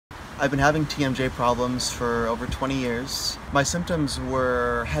I've been having TMJ problems for over 20 years. My symptoms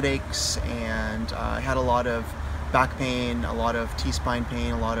were headaches, and I had a lot of back pain, a lot of T-spine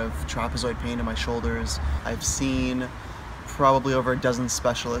pain, a lot of trapezoid pain in my shoulders. I've seen probably over a dozen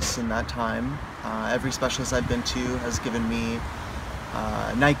specialists in that time. Every specialist I've been to has given me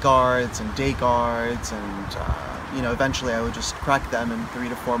night guards and day guards, and eventually I would just crack them in 3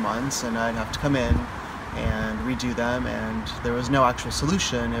 to 4 months, and I'd have to come in and redo them, and there was no actual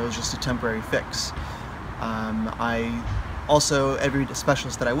solution. It was just a temporary fix. Every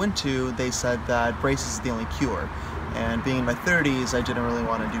specialist that I went to, they said that braces is the only cure, and being in my 30s, I didn't really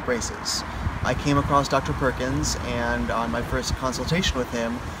want to do braces. I came across Dr. Perkins, and on my first consultation with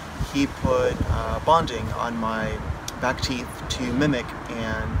him, he put bonding on my back teeth to mimic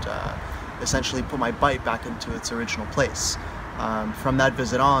and essentially put my bite back into its original place. From that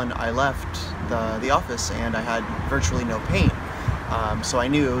visit on, I left the office and I had virtually no pain. So I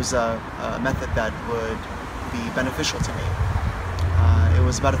knew it was a method that would be beneficial to me. It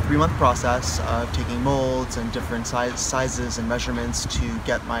was about a 3-month process of taking molds and different sizes and measurements to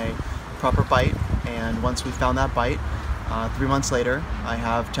get my proper bite, and once we found that bite, 3 months later, I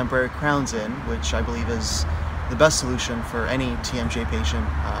have temporary crowns in, which I believe is the best solution for any TMJ patient,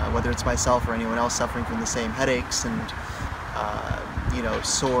 whether it's myself or anyone else suffering from the same headaches and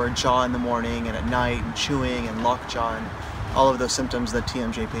sore jaw in the morning and at night, and chewing and lockjaw, and all of those symptoms that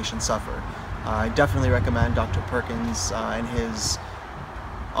TMJ patients suffer. I definitely recommend Dr. Perkins and his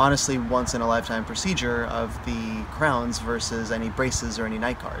honestly once-in-a-lifetime procedure of the crowns versus any braces or any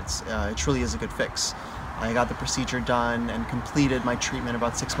night guards. It truly is a good fix. I got the procedure done and completed my treatment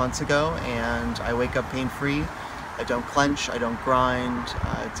about 6 months ago, and I wake up pain-free. I don't clench, I don't grind.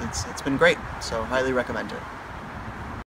 It's been great, so highly recommend it.